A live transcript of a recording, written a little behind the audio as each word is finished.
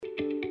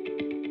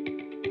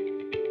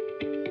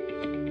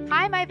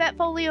my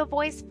Vetfolio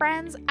Voice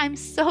friends. I'm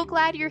so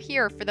glad you're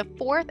here for the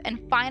fourth and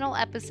final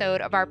episode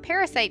of our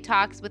Parasite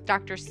Talks with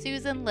Dr.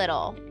 Susan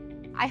Little.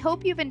 I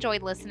hope you've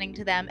enjoyed listening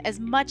to them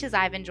as much as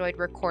I've enjoyed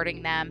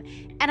recording them,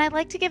 and I'd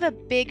like to give a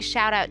big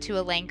shout out to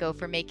Elanco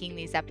for making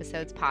these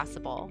episodes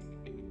possible.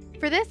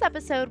 For this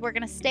episode, we're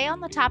going to stay on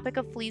the topic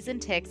of fleas and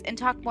ticks and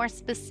talk more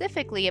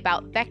specifically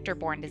about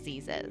vector-borne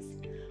diseases.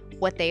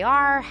 What they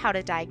are, how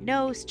to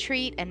diagnose,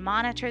 treat, and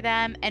monitor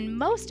them, and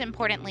most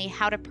importantly,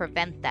 how to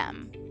prevent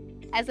them.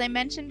 As I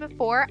mentioned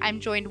before, I'm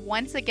joined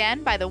once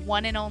again by the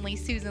one and only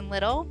Susan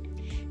Little.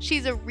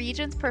 She's a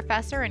Regents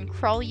Professor and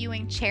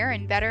Krull-Ewing Chair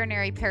in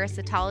Veterinary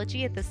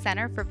Parasitology at the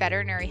Center for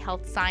Veterinary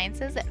Health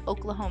Sciences at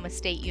Oklahoma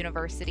State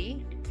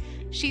University.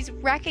 She's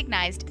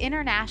recognized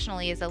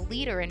internationally as a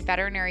leader in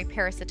veterinary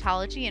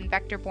parasitology and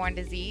vector-borne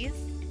disease.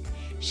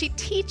 She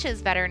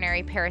teaches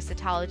veterinary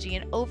parasitology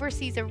and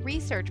oversees a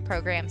research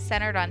program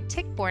centered on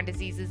tick-borne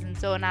diseases and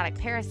zoonotic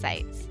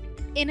parasites.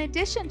 In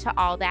addition to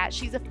all that,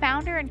 she's a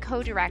founder and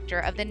co-director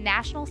of the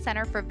National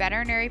Center for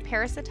Veterinary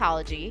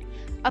Parasitology,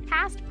 a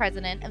past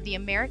president of the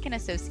American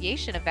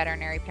Association of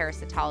Veterinary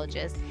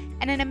Parasitologists,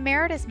 and an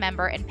emeritus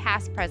member and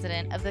past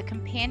president of the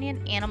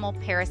Companion Animal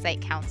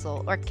Parasite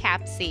Council, or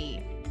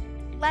CAPC.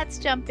 Let's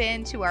jump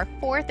into our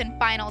fourth and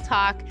final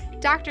talk.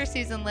 Dr.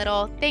 Susan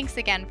Little, thanks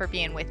again for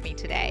being with me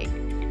today.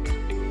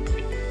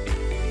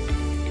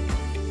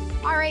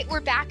 All right,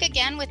 we're back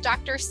again with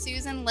Dr.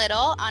 Susan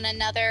Little on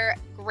another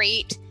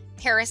great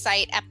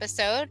parasite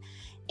episode.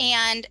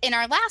 And in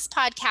our last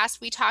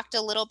podcast, we talked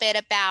a little bit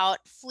about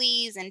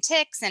fleas and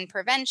ticks and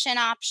prevention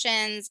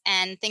options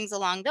and things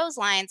along those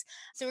lines.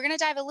 So we're going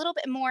to dive a little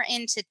bit more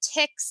into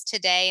ticks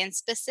today and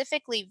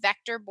specifically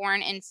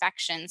vector-borne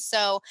infections.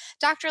 So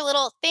Dr.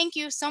 Little, thank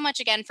you so much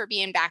again for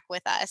being back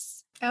with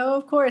us. Oh,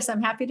 of course.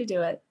 I'm happy to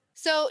do it.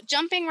 So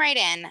jumping right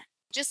in,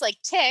 just like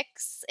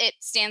ticks, it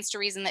stands to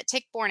reason that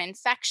tick-borne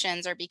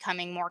infections are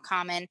becoming more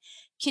common.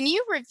 Can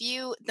you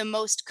review the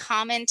most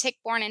common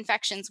tick-borne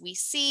infections we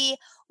see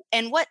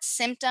and what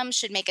symptoms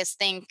should make us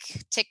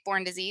think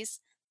tick-borne disease?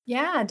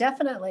 Yeah,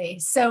 definitely.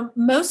 So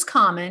most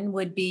common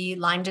would be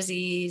Lyme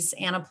disease,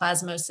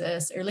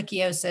 anaplasmosis,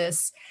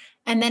 ehrlichiosis,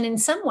 and then in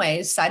some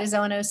ways,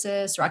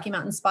 cytozoonosis, Rocky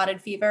Mountain spotted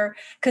fever,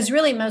 because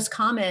really most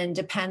common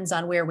depends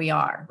on where we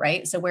are,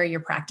 right? So where you're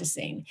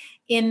practicing.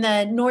 In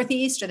the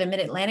Northeast or the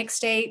Mid-Atlantic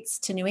states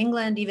to New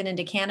England, even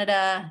into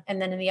Canada,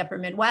 and then in the upper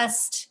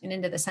Midwest and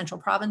into the central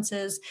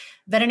provinces,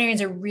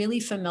 veterinarians are really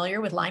familiar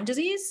with Lyme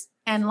disease.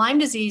 And Lyme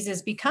disease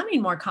is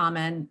becoming more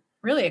common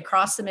really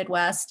across the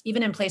Midwest,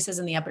 even in places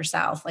in the upper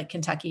South, like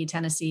Kentucky,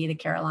 Tennessee, the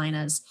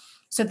Carolinas.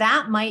 So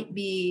that might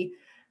be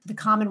the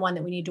common one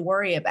that we need to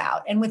worry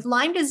about. And with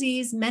Lyme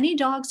disease, many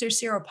dogs are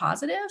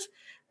seropositive,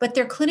 but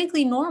they're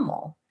clinically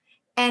normal.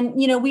 And,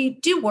 we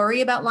do worry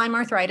about Lyme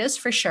arthritis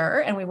for sure.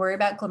 And we worry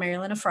about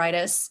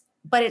glomerulonephritis,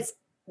 but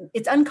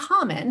it's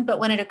uncommon. But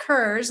when it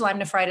occurs, Lyme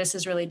nephritis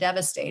is really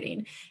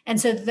devastating.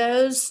 And so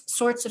those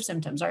sorts of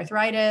symptoms,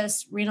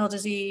 arthritis, renal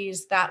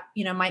disease, that,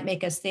 might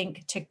make us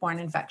think tick-borne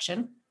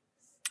infection.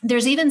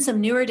 There's even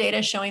some newer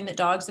data showing that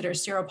dogs that are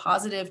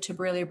seropositive to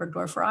Borrelia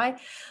burgdorferi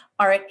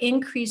are at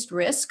increased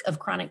risk of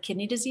chronic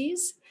kidney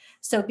disease.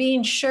 So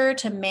being sure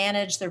to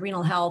manage the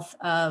renal health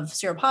of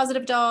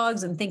seropositive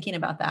dogs and thinking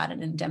about that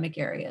in endemic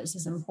areas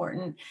is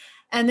important.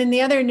 And then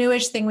the other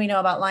newish thing we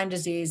know about Lyme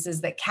disease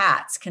is that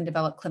cats can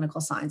develop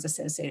clinical signs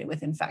associated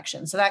with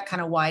infection. So that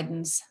kind of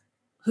widens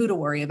who to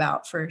worry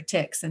about for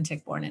ticks and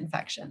tick-borne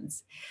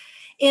infections.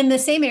 In the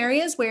same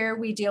areas where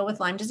we deal with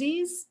Lyme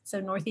disease, so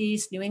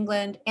Northeast, New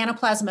England,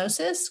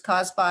 anaplasmosis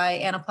caused by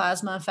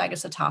Anaplasma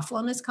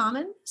phagocytophilum is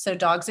common. So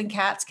dogs and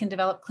cats can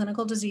develop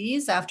clinical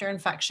disease after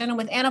infection. And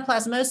with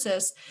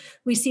anaplasmosis,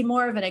 we see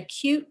more of an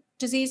acute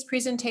disease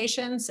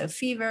presentation, so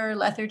fever,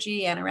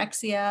 lethargy,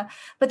 anorexia,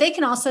 but they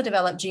can also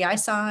develop GI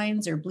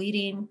signs or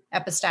bleeding,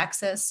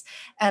 epistaxis,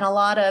 and a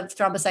lot of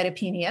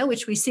thrombocytopenia,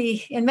 which we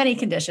see in many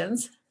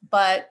conditions.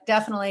 But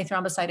definitely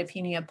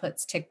thrombocytopenia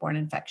puts tick-borne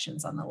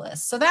infections on the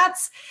list. So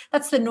that's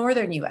the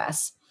northern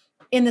US.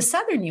 In the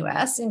southern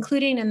US,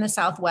 including in the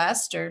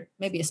Southwest, or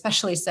maybe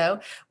especially so,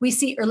 we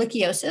see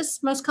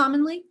ehrlichiosis most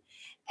commonly.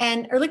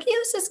 And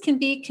ehrlichiosis can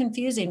be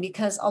confusing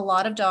because a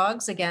lot of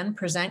dogs, again,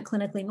 present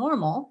clinically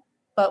normal.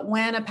 But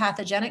when a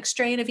pathogenic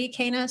strain of E.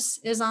 canis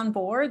is on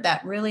board,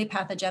 that really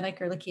pathogenic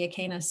Ehrlichia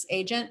canis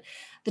agent,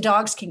 the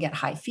dogs can get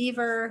high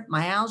fever,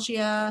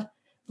 myalgia,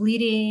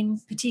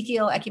 bleeding,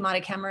 petechial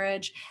ecchymotic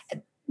hemorrhage.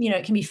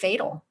 It can be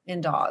fatal in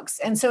dogs.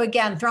 And so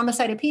again,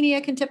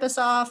 thrombocytopenia can tip us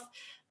off.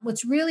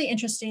 What's really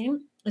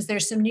interesting is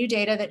there's some new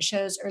data that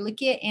shows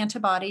Ehrlichia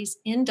antibodies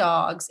in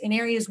dogs in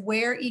areas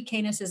where E.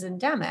 canis is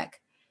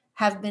endemic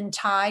have been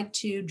tied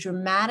to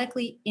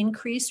dramatically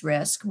increased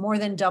risk, more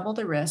than double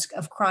the risk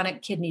of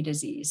chronic kidney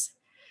disease.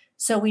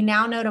 So we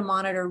now know to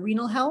monitor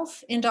renal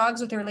health in dogs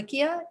with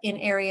Ehrlichia in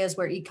areas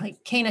where E.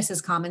 canis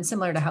is common,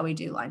 similar to how we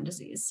do Lyme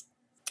disease.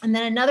 And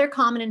then another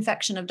common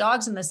infection of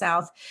dogs in the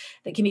South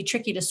that can be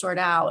tricky to sort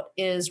out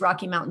is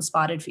Rocky Mountain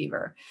spotted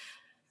fever.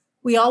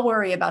 We all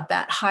worry about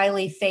that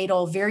highly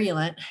fatal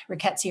virulent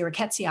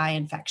rickettsia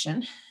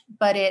infection,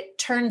 but it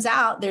turns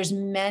out there's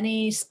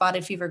many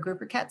spotted fever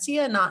group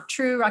rickettsia, not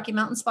true Rocky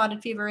Mountain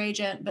spotted fever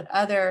agent, but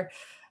other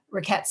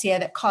rickettsia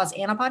that cause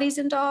antibodies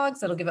in dogs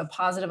that'll give a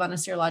positive on a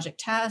serologic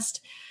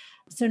test.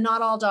 So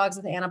not all dogs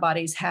with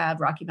antibodies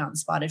have Rocky Mountain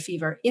spotted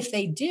fever. If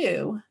they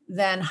do,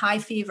 then high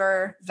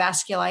fever,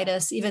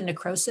 vasculitis, even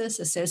necrosis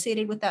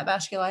associated with that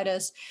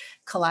vasculitis,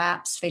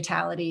 collapse,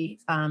 fatality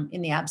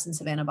in the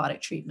absence of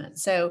antibiotic treatment.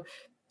 So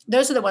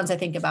those are the ones I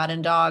think about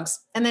in dogs.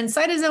 And then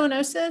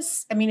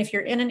cytozoonosis. I mean, if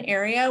you're in an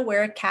area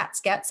where cats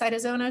get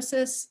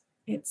cytozoonosis,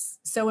 it's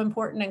so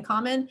important and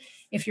common.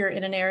 If you're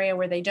in an area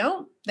where they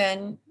don't,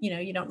 then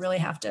you don't really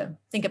have to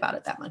think about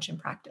it that much in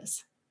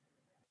practice.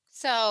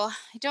 So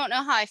I don't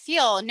know how I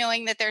feel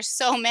knowing that there's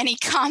so many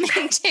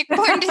common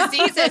tick-borne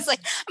diseases.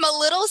 Like, I'm a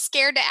little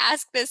scared to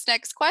ask this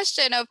next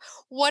question of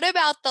what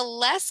about the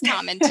less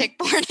common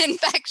tick-borne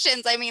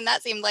infections? I mean,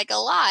 that seemed like a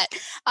lot.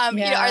 Are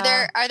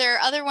there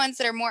other ones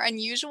that are more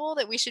unusual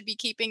that we should be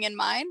keeping in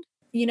mind?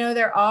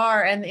 There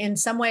are, and in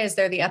some ways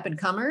they're the up and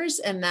comers,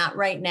 and that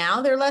right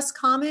now they're less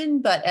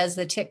common, but as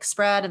the tick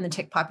spread and the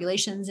tick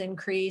populations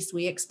increase,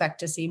 we expect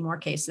to see more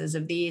cases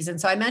of these.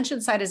 And so I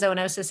mentioned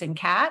cytozoonosis in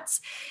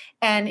cats.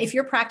 And if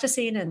you're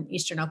practicing in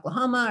Eastern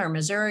Oklahoma or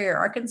Missouri or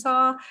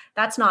Arkansas,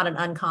 that's not an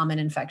uncommon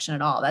infection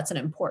at all. That's an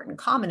important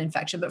common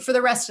infection. But for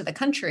the rest of the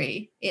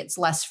country, it's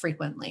less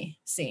frequently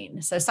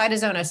seen. So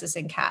cytozoonosis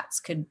in cats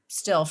could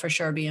still for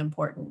sure be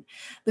important.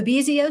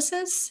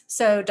 Babesiosis.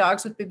 So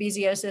dogs with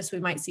babesiosis, we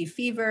might see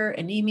fever,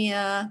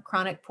 anemia,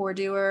 chronic poor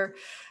doer,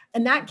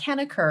 and that can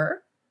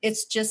occur.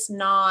 It's just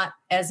not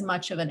as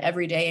much of an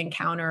everyday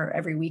encounter,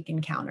 every week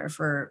encounter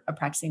for a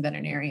practicing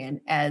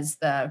veterinarian as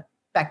the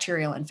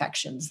bacterial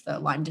infections, the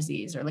Lyme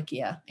disease,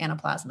 Ehrlichia,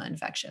 Anaplasma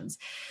infections.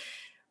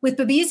 With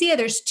Babesia,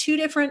 there's two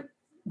different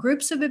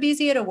groups of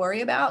Babesia to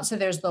worry about. So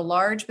there's the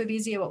large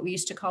Babesia, what we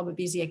used to call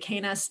Babesia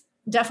canis,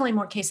 definitely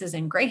more cases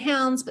in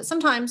greyhounds, but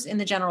sometimes in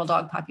the general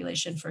dog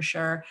population for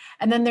sure.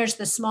 And then there's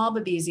the small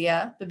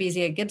Babesia,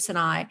 Babesia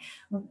gibsoni.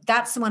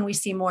 That's the one we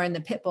see more in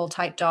the pit bull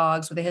type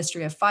dogs with a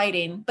history of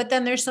fighting, but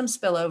then there's some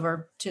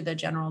spillover to the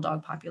general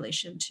dog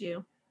population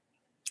too.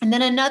 And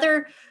then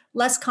another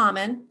less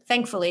common,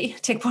 thankfully,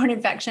 tick-borne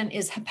infection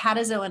is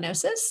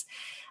hepatozoonosis.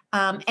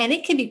 And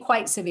it can be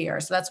quite severe.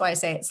 So that's why I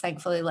say it's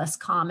thankfully less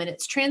common.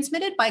 It's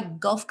transmitted by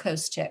Gulf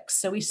Coast ticks.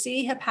 So we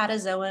see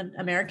hepatozoan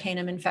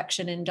americanum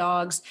infection in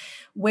dogs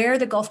where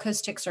the Gulf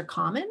Coast ticks are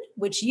common,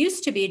 which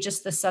used to be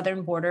just the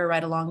southern border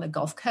right along the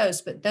Gulf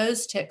Coast. But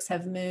those ticks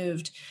have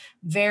moved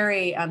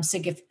very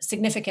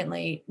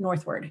significantly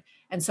northward.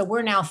 And so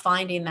we're now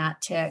finding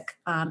that tick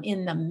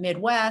in the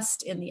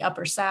Midwest, in the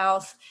upper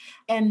South.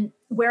 And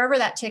wherever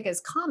that tick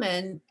is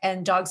common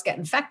and dogs get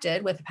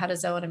infected with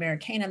hepatozoan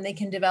americanum, they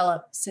can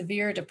develop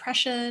severe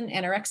depression,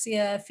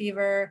 anorexia,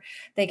 fever.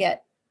 They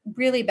get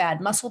really bad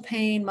muscle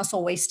pain,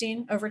 muscle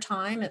wasting over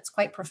time. It's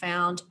quite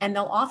profound. And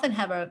they'll often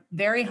have a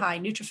very high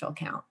neutrophil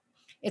count.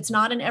 It's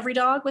not in every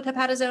dog with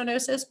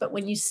hepatozoonosis, but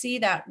when you see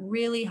that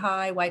really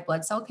high white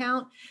blood cell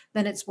count,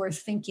 then it's worth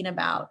thinking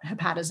about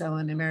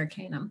hepatozoan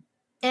americanum.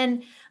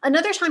 And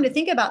another time to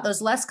think about those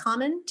less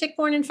common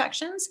tick-borne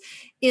infections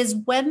is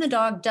when the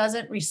dog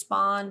doesn't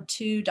respond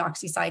to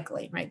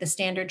doxycycline, right? The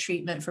standard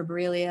treatment for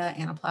Borrelia,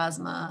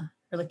 Anaplasma,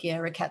 Ehrlichia,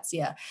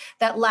 Rickettsia.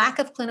 That lack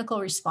of clinical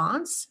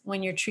response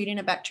when you're treating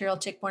a bacterial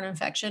tick-borne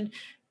infection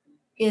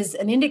is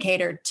an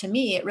indicator to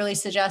me. It really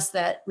suggests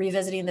that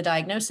revisiting the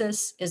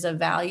diagnosis is of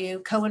value.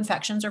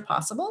 Co-infections are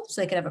possible.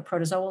 So they could have a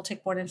protozoal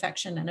tick-borne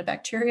infection and a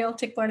bacterial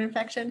tick-borne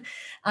infection,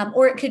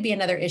 or it could be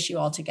another issue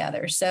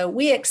altogether. So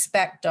we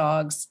expect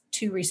dogs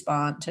to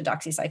respond to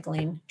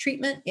doxycycline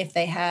treatment if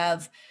they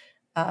have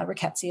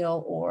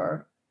rickettsial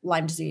or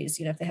Lyme disease,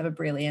 if they have a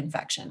Borrelia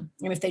infection.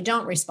 And if they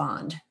don't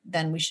respond,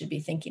 then we should be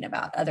thinking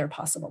about other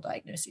possible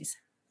diagnoses.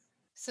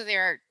 So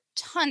there are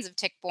tons of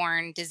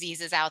tick-borne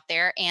diseases out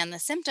there, and the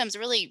symptoms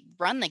really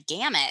run the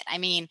gamut. I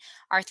mean,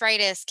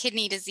 arthritis,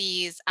 kidney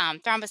disease,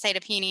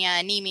 thrombocytopenia,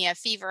 anemia,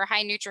 fever,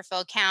 high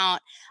neutrophil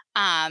count,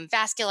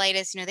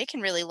 vasculitis, they can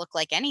really look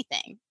like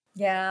anything.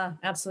 Yeah,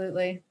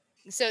 absolutely.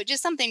 So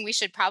just something we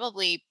should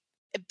probably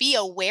be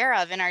aware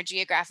of in our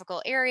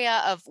geographical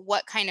area of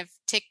what kind of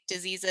tick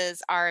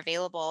diseases are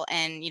available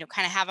and,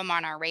 kind of have them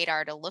on our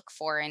radar to look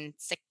for in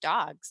sick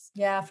dogs.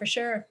 Yeah, for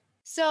sure.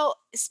 So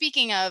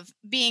speaking of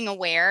being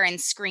aware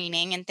and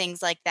screening and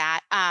things like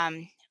that,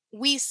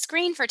 we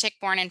screen for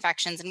tick-borne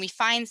infections and we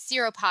find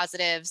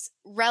seropositives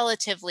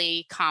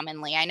relatively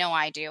commonly. I know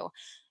I do,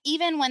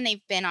 even when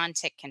they've been on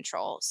tick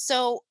control.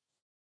 So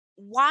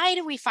why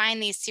do we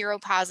find these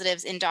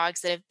seropositives in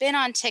dogs that have been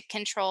on tick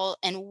control,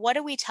 and what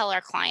do we tell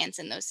our clients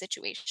in those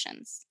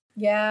situations?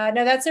 Yeah,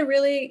 no, it's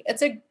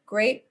a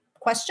great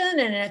question,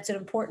 and it's an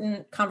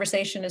important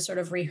conversation to sort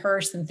of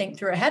rehearse and think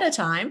through ahead of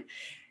time.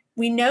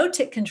 We know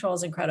tick control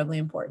is incredibly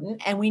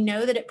important, and we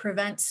know that it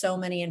prevents so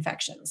many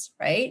infections,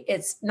 right?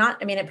 It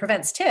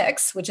prevents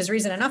ticks, which is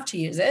reason enough to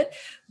use it,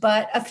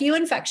 but a few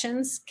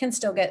infections can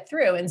still get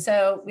through. And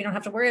so we don't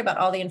have to worry about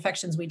all the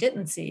infections we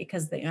didn't see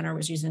because the owner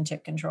was using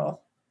tick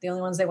control. the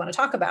only ones they want to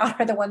talk about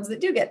are the ones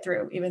that do get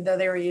through, even though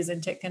they were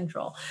using tick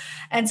control.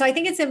 And so I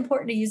think it's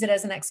important to use it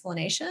as an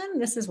explanation.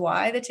 This is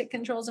why the tick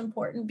control is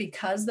important,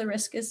 because the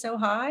risk is so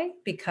high,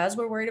 because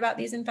we're worried about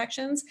these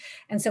infections.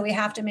 And so we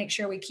have to make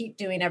sure we keep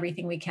doing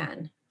everything we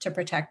can to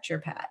protect your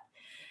pet.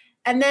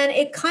 And then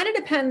it kind of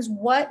depends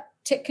what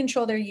tick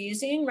control they're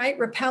using, right?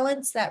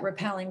 Repellents that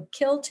repel and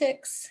kill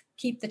ticks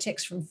keep the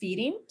ticks from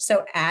feeding.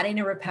 So adding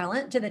a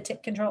repellent to the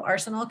tick control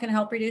arsenal can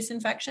help reduce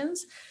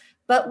infections.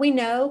 But we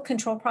know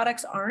control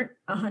products aren't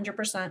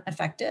 100%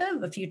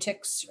 effective. A few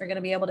ticks are going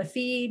to be able to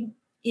feed,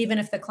 even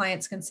if the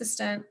client's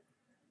consistent,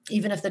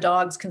 even if the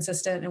dog's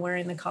consistent and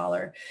wearing the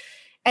collar.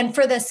 And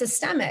for the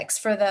systemics,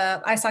 for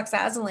the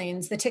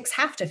isoxazolines, the ticks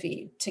have to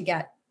feed to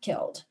get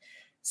killed.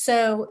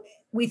 So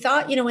we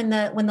thought, when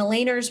the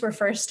laners were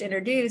first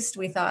introduced,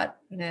 we thought,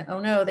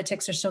 oh no, the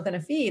ticks are still going to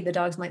feed, the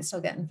dogs might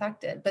still get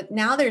infected. But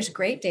now there's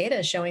great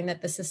data showing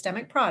that the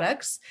systemic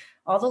products,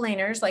 all the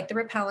laners, like the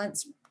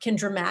repellents, can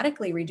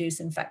dramatically reduce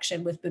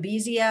infection with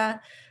Babesia.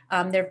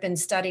 There have been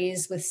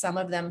studies with some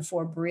of them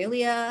for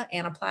Borrelia,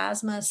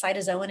 Anaplasma,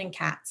 cytozoan in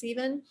cats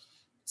even.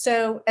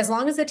 So as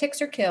long as the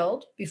ticks are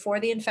killed before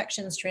the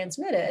infection is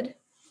transmitted,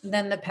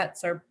 then the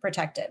pets are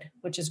protected,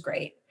 which is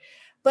great.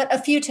 But a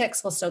few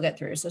ticks will still get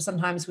through. So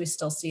sometimes we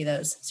still see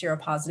those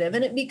seropositive,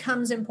 and it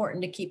becomes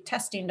important to keep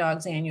testing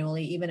dogs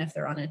annually, even if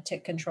they're on a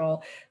tick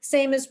control.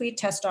 Same as we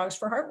test dogs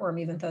for heartworm,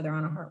 even though they're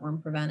on a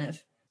heartworm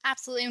preventive.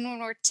 Absolutely. And when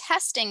we're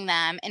testing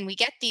them and we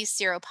get these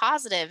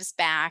seropositives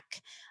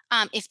back,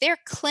 if they're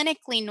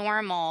clinically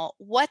normal,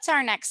 what's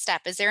our next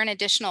step? Is there an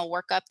additional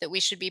workup that we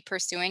should be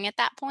pursuing at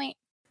that point?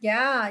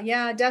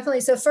 Yeah,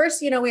 definitely. So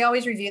first, we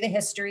always review the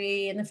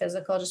history and the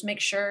physical, just make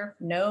sure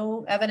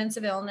no evidence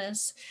of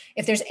illness.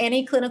 If there's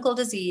any clinical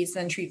disease,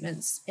 then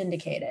treatment's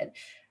indicated.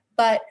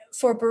 But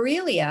for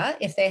Borrelia,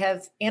 if they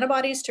have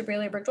antibodies to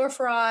Borrelia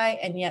burgdorferi,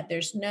 and yet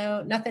there's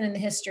nothing in the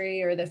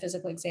history or the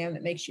physical exam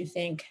that makes you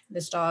think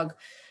this dog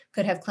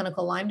could have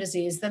clinical Lyme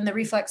disease, then the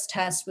reflex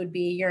test would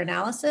be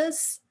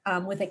urinalysis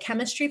with a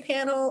chemistry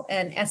panel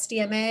and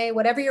SDMA,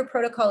 whatever your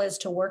protocol is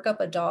to work up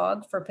a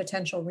dog for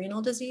potential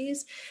renal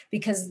disease,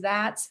 because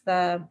that's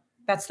the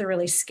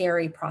really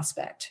scary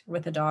prospect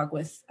with a dog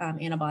with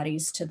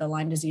antibodies to the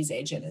Lyme disease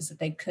agent, is that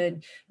they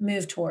could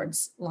move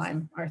towards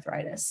Lyme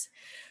arthritis.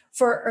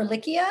 For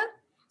Ehrlichia,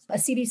 a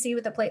CBC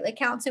with a platelet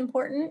count is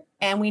important.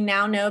 And we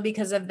now know,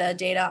 because of the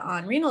data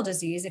on renal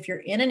disease, if you're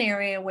in an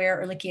area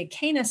where Ehrlichia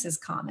canis is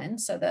common,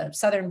 so the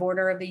southern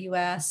border of the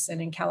US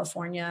and in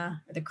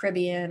California or the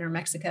Caribbean or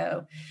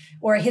Mexico,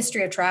 or a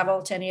history of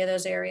travel to any of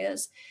those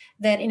areas,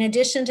 then in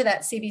addition to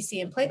that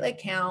CBC and platelet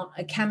count,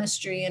 a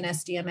chemistry and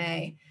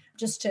SDMA,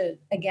 just to,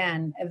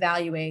 again,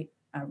 evaluate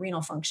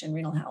renal function,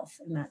 renal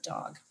health in that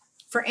dog.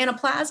 For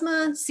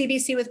Anaplasma,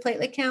 CBC with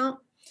platelet count,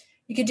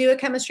 you could do a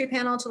chemistry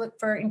panel to look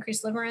for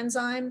increased liver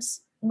enzymes.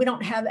 We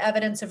don't have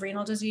evidence of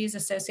renal disease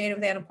associated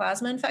with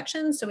anaplasma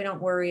infections, so we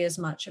don't worry as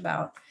much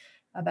about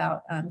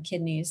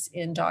kidneys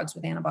in dogs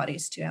with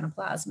antibodies to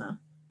anaplasma.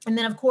 And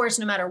then, of course,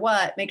 no matter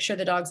what, make sure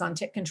the dog's on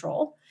tick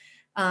control.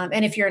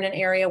 And if you're in an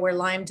area where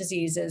Lyme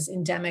disease is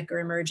endemic or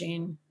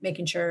emerging,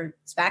 making sure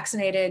it's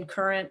vaccinated,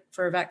 current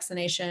for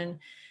vaccination,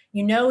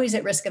 he's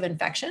at risk of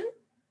infection.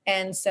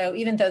 And so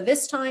even though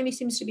this time he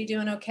seems to be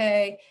doing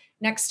okay,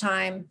 next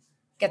time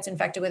gets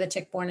infected with a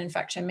tick-borne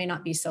infection may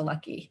not be so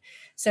lucky.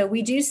 So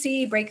we do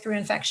see breakthrough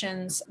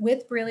infections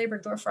with Borrelia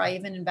burgdorferi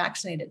even in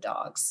vaccinated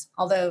dogs,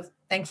 although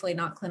thankfully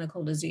not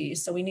clinical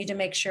disease. So we need to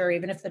make sure,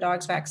 even if the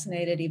dog's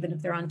vaccinated, even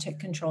if they're on tick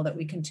control, that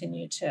we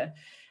continue to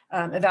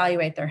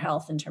evaluate their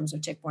health in terms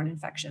of tick-borne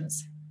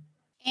infections.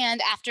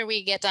 And after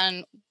we get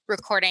done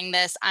recording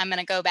this, I'm going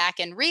to go back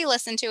and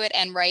re-listen to it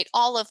and write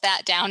all of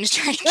that down to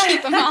try to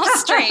keep them all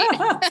straight.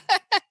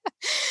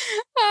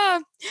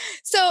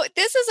 So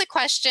this is a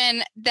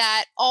question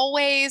that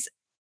always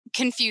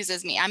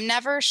confuses me. I'm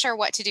never sure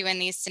what to do in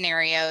these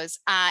scenarios.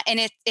 And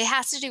it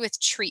has to do with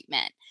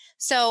treatment.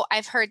 So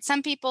I've heard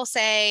some people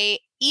say,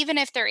 even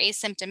if they're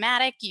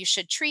asymptomatic, you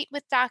should treat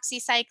with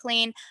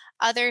doxycycline.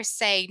 Others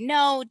say,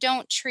 no,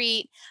 don't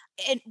treat.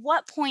 At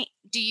what point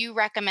do you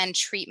recommend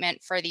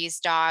treatment for these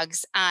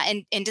dogs?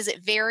 And does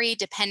it vary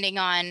depending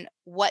on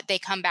what they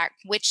come back,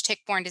 which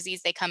tick-borne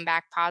disease they come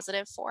back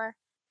positive for?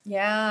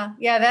 Yeah.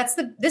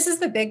 This is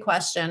the big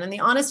question. And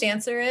the honest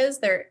answer is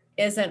there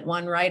isn't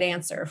one right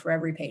answer for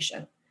every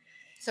patient.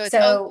 So it's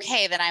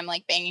okay that I'm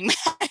like banging my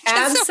head.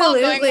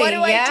 Absolutely. Going, what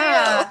do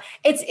I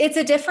do? It's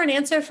a different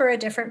answer for a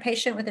different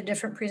patient with a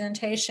different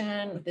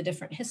presentation, with a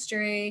different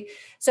history.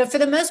 So for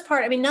the most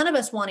part, none of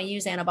us want to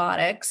use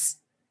antibiotics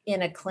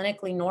in a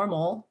clinically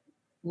normal,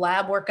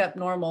 lab workup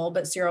normal,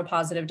 but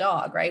seropositive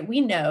dog, right? We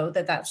know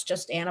that that's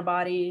just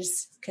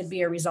antibodies, could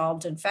be a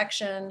resolved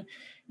infection.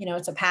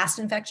 It's a past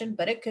infection,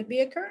 but it could be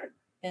a current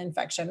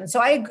infection. And so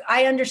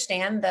I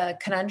understand the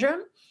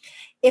conundrum.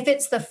 If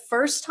it's the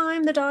first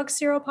time the dog's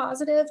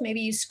seropositive,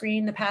 maybe you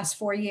screened the past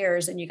 4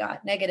 years and you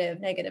got negative,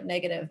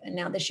 and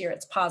now this year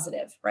it's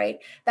positive, right?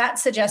 That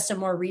suggests a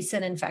more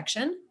recent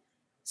infection.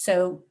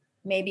 So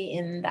maybe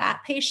in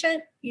that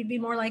patient, you'd be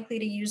more likely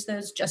to use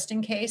those just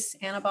in case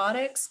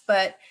antibiotics.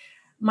 But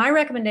My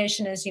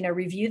recommendation is,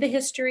 review the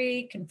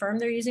history, confirm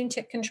they're using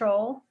tick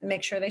control, and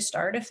make sure they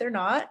start if they're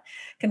not,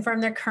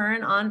 confirm they're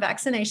current on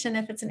vaccination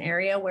if it's an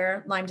area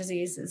where Lyme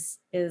disease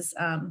is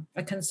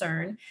a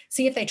concern.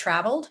 See if they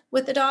traveled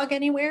with the dog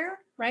anywhere,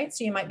 right?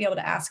 So you might be able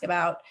to ask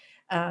about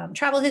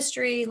travel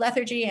history,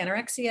 lethargy,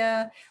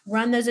 anorexia,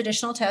 run those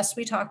additional tests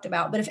we talked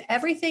about. But if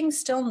everything's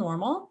still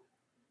normal,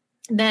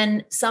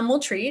 then some will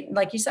treat,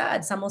 like you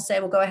said, some will say,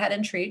 well, go ahead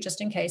and treat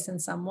just in case,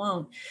 and some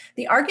won't.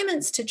 The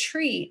arguments to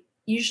treat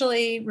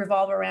usually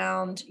revolve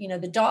around,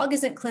 the dog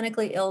isn't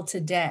clinically ill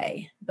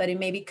today, but it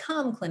may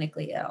become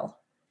clinically ill.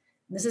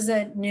 This is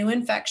a new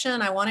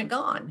infection. I want it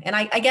gone. And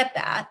I get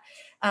that.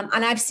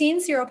 And I've seen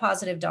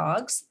seropositive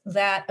dogs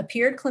that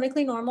appeared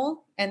clinically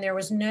normal and there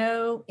was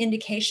no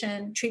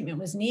indication treatment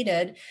was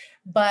needed,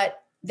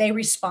 but they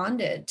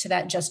responded to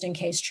that just in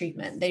case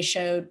treatment. They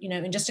showed,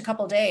 in just a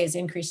couple of days,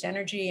 increased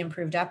energy,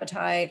 improved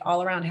appetite,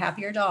 all around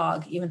happier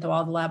dog, even though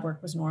all the lab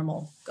work was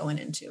normal going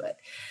into it.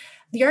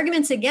 The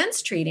arguments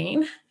against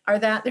treating are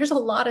that there's a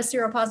lot of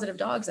seropositive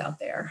dogs out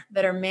there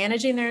that are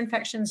managing their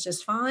infections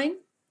just fine.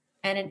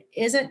 And it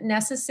isn't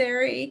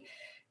necessary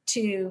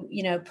to,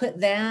 put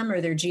them or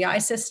their GI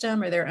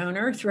system or their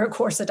owner through a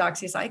course of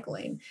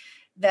doxycycline.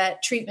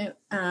 That treatment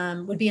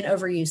would be an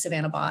overuse of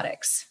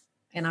antibiotics.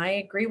 And I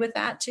agree with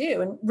that too.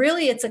 And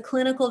really, it's a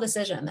clinical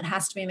decision that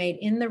has to be made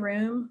in the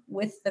room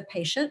with the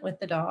patient,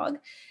 with the dog,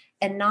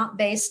 and not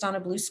based on a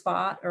blue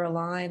spot or a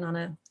line on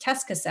a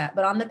test cassette,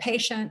 but on the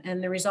patient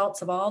and the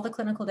results of all the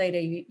clinical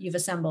data you've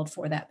assembled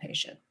for that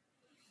patient.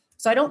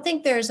 So I don't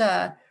think there's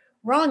a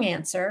wrong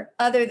answer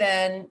other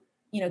than,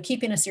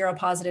 keeping a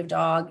seropositive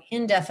dog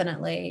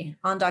indefinitely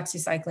on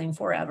doxycycline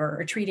forever,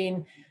 or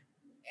treating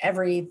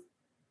every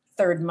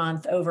third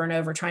month over and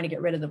over, trying to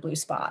get rid of the blue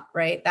spot,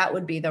 right? That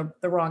would be the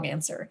wrong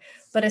answer.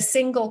 But a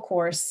single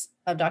course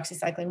of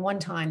doxycycline one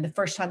time, the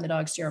first time the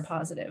dog's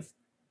seropositive,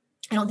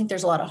 I don't think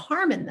there's a lot of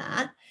harm in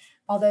that,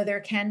 although there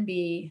can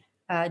be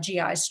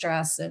GI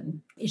stress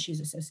and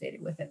issues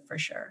associated with it for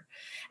sure.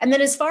 And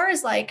then as far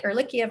as like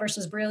Ehrlichia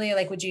versus Borrelia,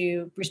 like would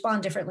you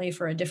respond differently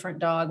for a different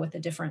dog with a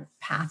different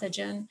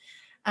pathogen?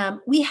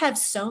 We have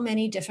so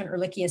many different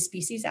Ehrlichia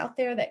species out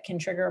there that can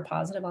trigger a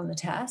positive on the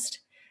test.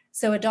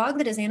 So a dog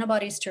that has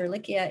antibodies to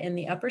Ehrlichia in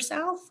the upper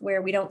south,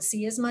 where we don't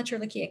see as much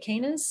Ehrlichia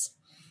canis,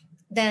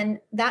 then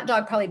that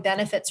dog probably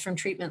benefits from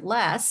treatment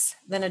less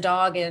than a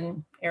dog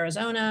in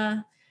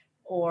Arizona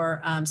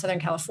or Southern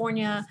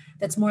California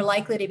that's more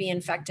likely to be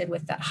infected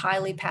with that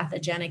highly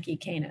pathogenic E.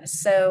 canis.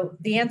 So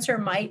the answer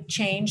might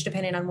change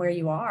depending on where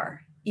you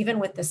are, even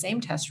with the same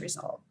test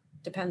result.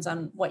 Depends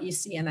on what you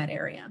see in that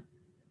area.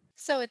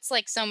 So it's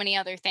like so many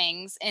other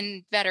things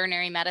in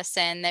veterinary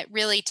medicine, that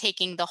really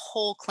taking the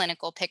whole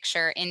clinical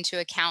picture into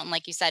account. And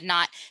like you said,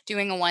 not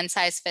doing a one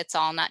size fits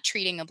all, not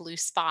treating a blue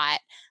spot,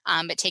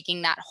 but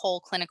taking that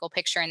whole clinical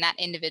picture and that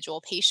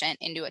individual patient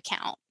into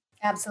account.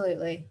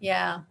 Absolutely.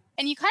 Yeah.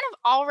 And you kind of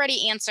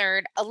already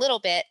answered a little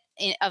bit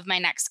of my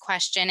next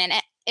question. And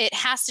it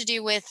has to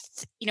do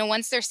with,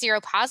 once they're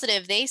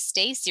seropositive, they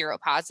stay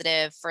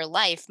seropositive for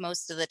life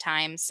most of the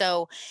time.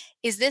 So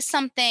is this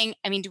something,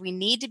 do we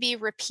need to be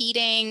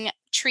repeating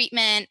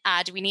treatment?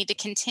 Do we need to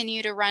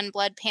continue to run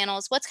blood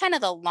panels? What's kind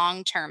of the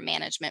long-term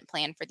management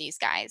plan for these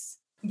guys?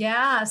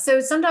 Yeah.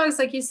 So some dogs,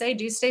 like you say,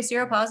 do stay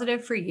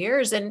seropositive for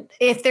years. And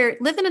if they're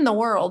living in the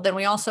world, then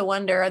we also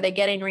wonder, are they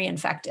getting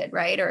reinfected,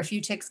 right? Or a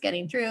few ticks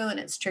getting through and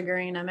it's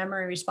triggering a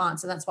memory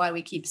response. And that's why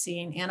we keep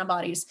seeing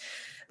antibodies.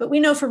 But we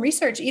know from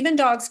research, even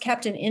dogs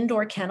kept in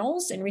indoor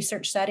kennels in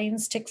research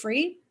settings,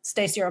 tick-free,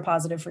 stay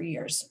seropositive for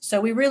years.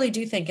 So we really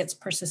do think it's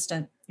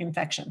persistent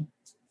infection.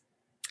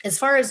 As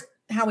far as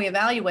how we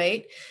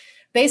evaluate,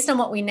 based on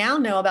what we now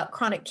know about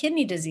chronic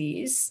kidney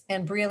disease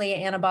and Borrelia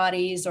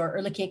antibodies or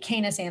Ehrlichia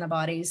canis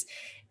antibodies,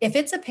 if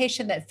it's a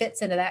patient that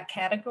fits into that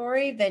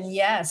category, then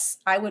yes,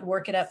 I would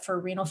work it up for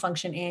renal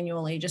function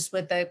annually, just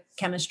with the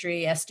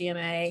chemistry,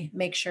 SDMA,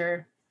 make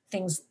sure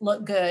things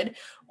look good,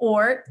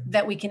 or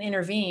that we can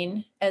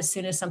intervene as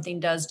soon as something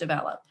does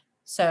develop.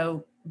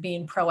 So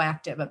being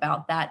proactive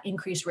about that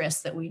increased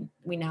risk that we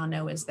now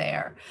know is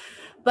there.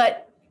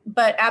 But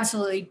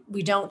absolutely,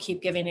 we don't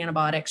keep giving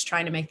antibiotics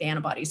trying to make the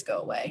antibodies go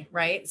away,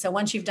 right? So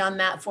once you've done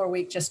that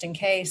 4-week just in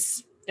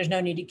case, there's no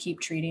need to keep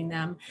treating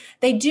them.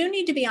 They do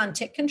need to be on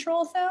tick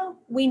control, though.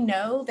 We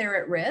know they're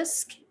at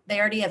risk. They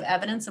already have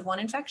evidence of one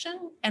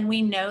infection, and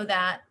we know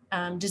that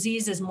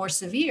disease is more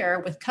severe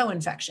with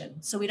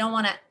co-infection. So we don't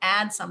want to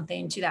add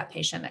something to that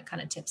patient that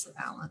kind of tips the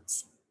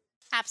balance.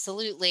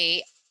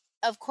 Absolutely.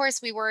 Of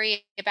course, we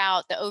worry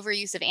about the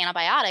overuse of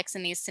antibiotics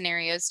in these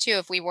scenarios too,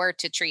 if we were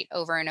to treat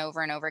over and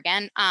over and over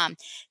again.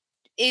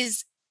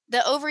 Is the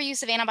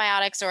overuse of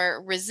antibiotics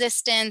or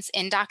resistance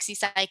in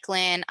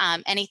doxycycline,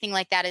 anything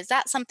like that, is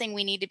that something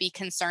we need to be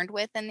concerned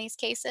with in these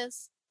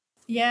cases?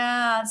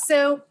 Yeah,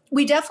 so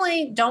we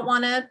definitely don't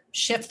want to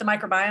shift the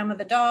microbiome of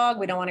the dog.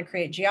 We don't want to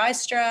create GI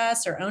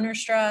stress or owner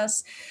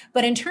stress.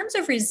 But in terms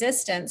of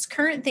resistance,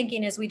 current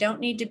thinking is we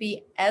don't need to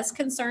be as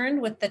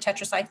concerned with the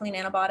tetracycline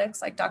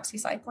antibiotics like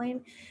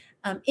doxycycline.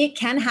 It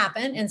can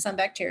happen in some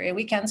bacteria.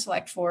 We can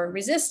select for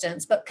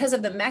resistance, but because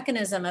of the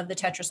mechanism of the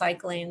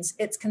tetracyclines,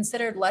 it's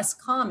considered less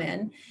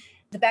common.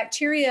 The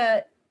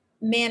bacteria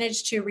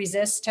manage to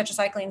resist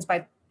tetracyclines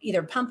by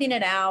either pumping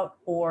it out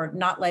or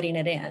not letting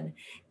it in.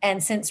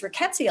 And since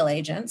rickettsial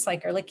agents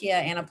like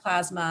Ehrlichia,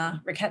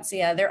 Anaplasma,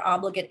 rickettsia, they're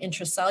obligate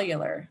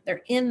intracellular.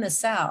 They're in the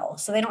cell.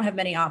 So they don't have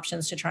many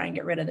options to try and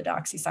get rid of the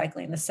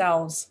doxycycline. The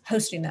cells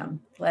hosting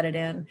them let it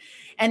in.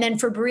 And then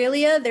for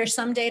Borrelia, there's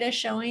some data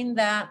showing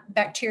that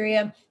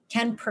bacteria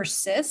can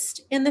persist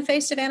in the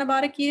face of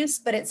antibiotic use,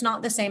 but it's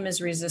not the same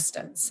as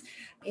resistance.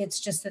 It's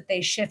just that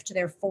they shift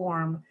their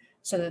form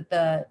so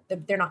that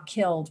they're not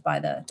killed by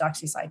the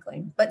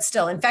doxycycline. But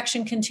still,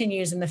 infection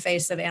continues in the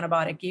face of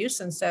antibiotic use.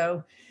 And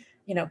so,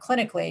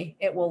 clinically,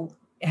 it will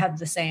have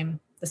the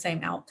same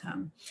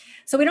outcome.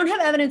 So we don't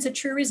have evidence of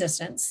true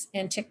resistance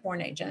in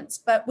tick-borne agents,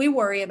 but we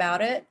worry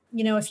about it.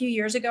 A few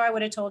years ago, I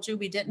would have told you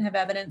we didn't have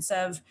evidence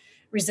of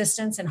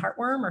resistance in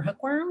heartworm or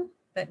hookworm,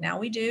 but now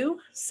we do.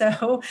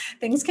 So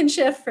things can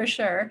shift for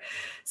sure.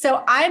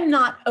 So I'm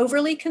not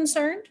overly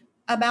concerned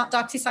about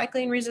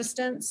doxycycline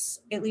resistance,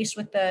 at least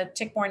with the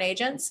tick-borne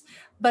agents,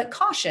 but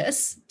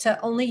cautious to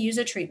only use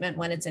a treatment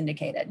when it's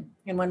indicated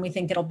and when we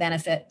think it'll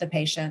benefit the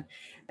patient.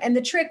 And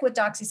the trick with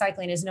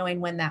doxycycline is knowing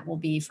when that will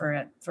be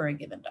for a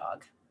given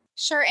dog.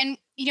 Sure. And,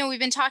 we've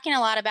been talking a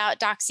lot about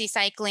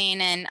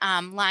doxycycline and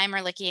Lyme,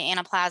 Ehrlichia,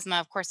 Anaplasma.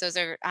 Of course, those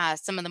are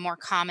some of the more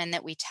common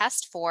that we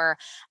test for.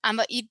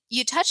 But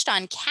you touched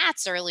on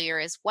cats earlier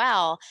as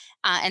well,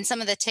 and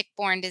some of the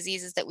tick-borne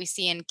diseases that we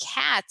see in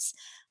cats.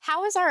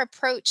 How is our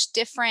approach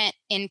different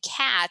in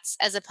cats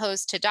as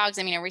opposed to dogs?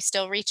 I mean, are we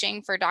still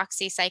reaching for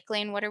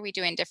doxycycline? What are we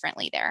doing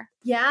differently there?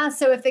 Yeah.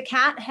 So if the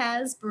cat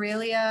has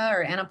Borrelia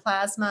or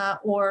Anaplasma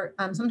or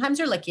sometimes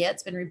Ehrlichia,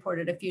 it's been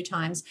reported a few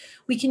times,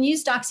 we can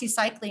use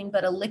doxycycline,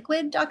 but a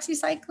liquid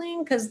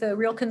doxycycline, because the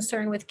real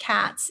concern with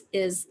cats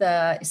is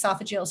the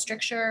esophageal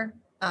stricture.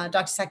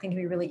 Doxycycline can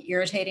be really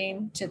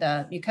irritating to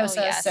the mucosa.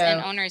 Oh, yes. So,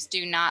 and owners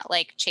do not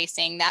like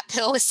chasing that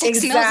pill with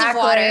 6 mils of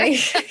water.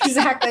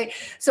 Exactly.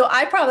 So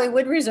I probably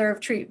would reserve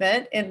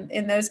treatment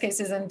in those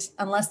cases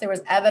unless there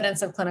was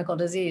evidence of clinical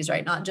disease,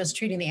 right? Not just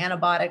treating the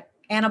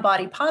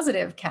antibody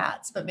positive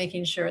cats, but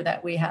making sure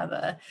that we have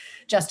a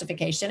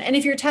justification. And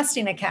if you're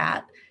testing a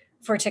cat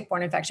for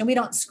tick-borne infection, we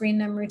don't screen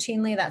them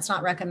routinely. That's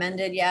not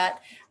recommended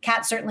yet.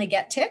 Cats certainly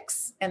get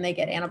ticks and they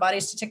get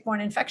antibodies to tick-borne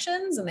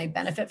infections and they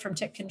benefit from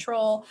tick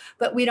control,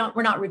 but we're not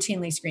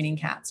routinely screening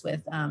cats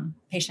with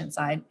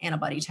patient-side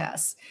antibody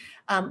tests.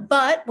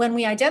 But when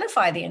we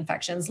identify the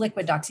infections,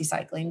 liquid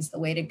doxycycline is the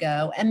way to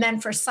go. And then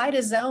for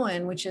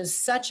cytozoan, which is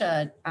such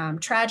a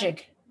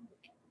tragic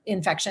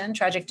infection,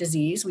 tragic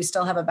disease, we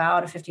still have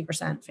about a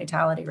 50%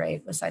 fatality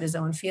rate with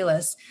cytozoan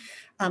felis.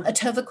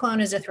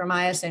 Atovaquone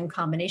azithromycin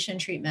combination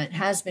treatment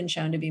has been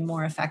shown to be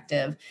more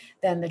effective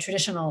than the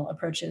traditional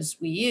approaches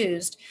we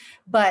used,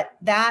 but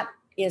that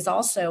is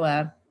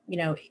also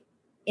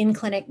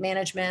in-clinic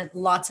management,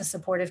 lots of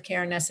supportive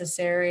care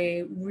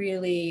necessary,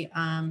 really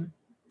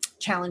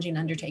challenging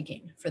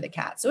undertaking for the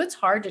cat. So it's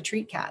hard to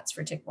treat cats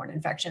for tick-borne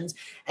infections,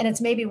 and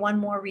it's maybe one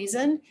more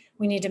reason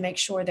we need to make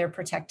sure they're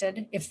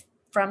protected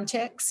from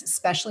ticks,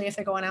 especially if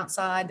they're going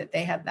outside, that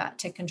they have that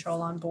tick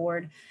control on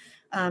board.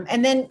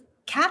 And then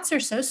cats are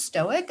so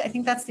stoic. I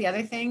think that's the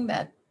other thing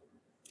that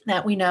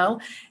we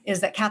know is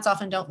that cats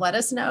often don't let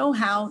us know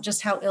how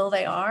ill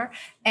they are.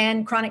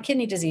 And chronic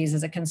kidney disease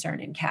is a concern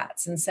in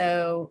cats. And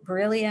so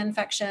Borrelia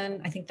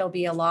infection, I think there'll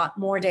be a lot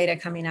more data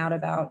coming out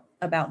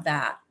about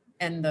that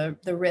and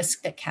the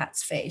risk that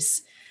cats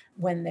face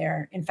when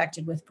they're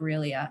infected with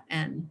Borrelia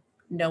and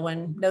no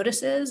one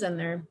notices and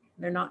they're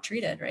not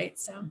treated, right?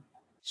 So.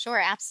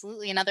 Sure,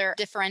 absolutely. Another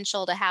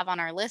differential to have on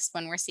our list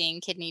when we're seeing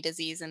kidney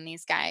disease in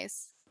these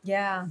guys.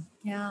 Yeah.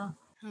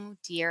 Oh,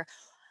 dear.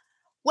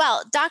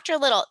 Well, Dr.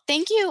 Little,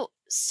 thank you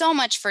so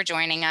much for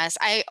joining us.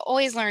 I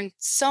always learn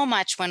so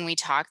much when we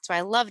talk, so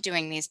I love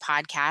doing these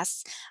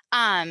podcasts.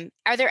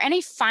 Are there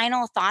any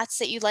final thoughts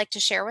that you'd like to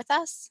share with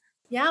us?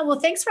 Yeah, well,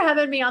 thanks for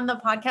having me on the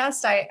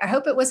podcast. I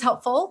hope it was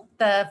helpful,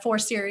 the 4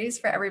 series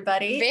for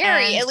everybody.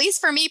 Very, at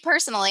least for me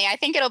personally. I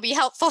think it'll be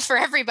helpful for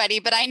everybody,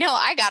 but I know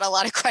I got a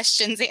lot of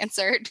questions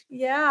answered.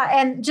 Yeah,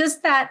 and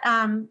just that,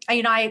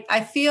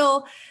 I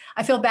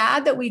feel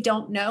bad that we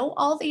don't know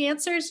all the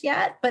answers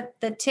yet, but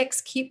the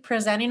ticks keep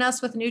presenting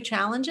us with new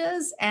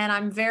challenges. And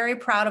I'm very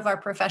proud of our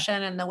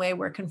profession and the way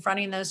we're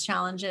confronting those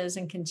challenges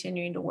and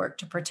continuing to work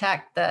to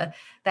protect the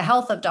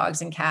health of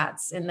dogs and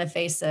cats in the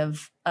face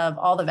of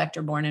all the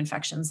vector-borne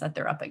infections that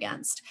they're up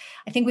against.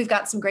 I think we've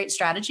got some great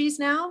strategies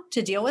now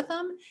to deal with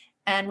them.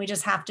 And we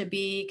just have to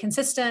be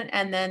consistent.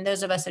 And then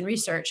those of us in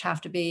research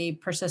have to be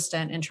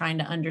persistent in trying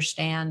to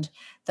understand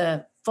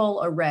the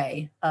full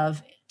array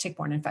of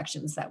tick-borne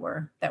infections that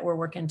we're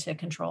working to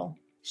control.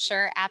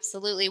 Sure,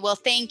 absolutely. Well,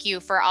 thank you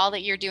for all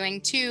that you're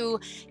doing to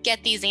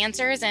get these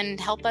answers and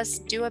help us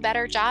do a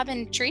better job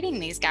in treating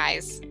these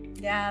guys.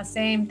 Yeah,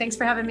 same. Thanks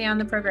for having me on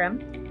the program.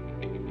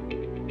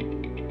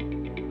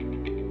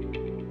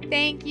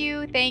 Thank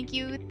you.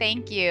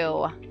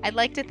 I'd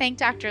like to thank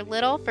Dr.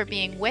 Little for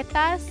being with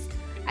us.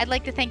 I'd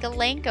like to thank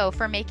Elenco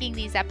for making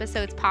these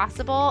episodes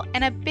possible,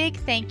 and a big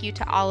thank you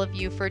to all of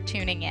you for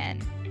tuning in.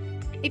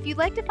 If you'd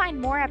like to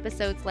find more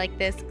episodes like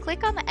this,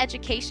 click on the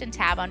Education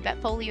tab on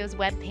Vetfolio's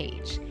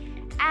webpage.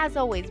 As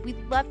always,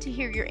 we'd love to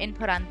hear your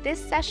input on this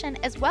session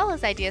as well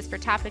as ideas for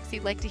topics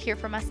you'd like to hear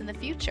from us in the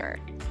future.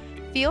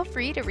 Feel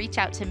free to reach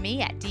out to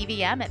me at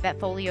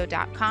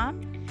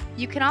dvm@vetfolio.com.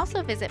 You can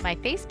also visit my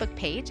Facebook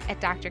page at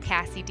Dr.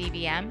 Cassi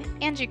DVM,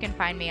 and you can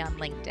find me on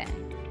LinkedIn.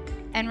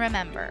 And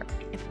remember,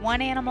 if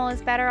one animal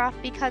is better off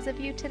because of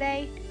you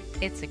today,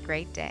 it's a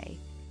great day.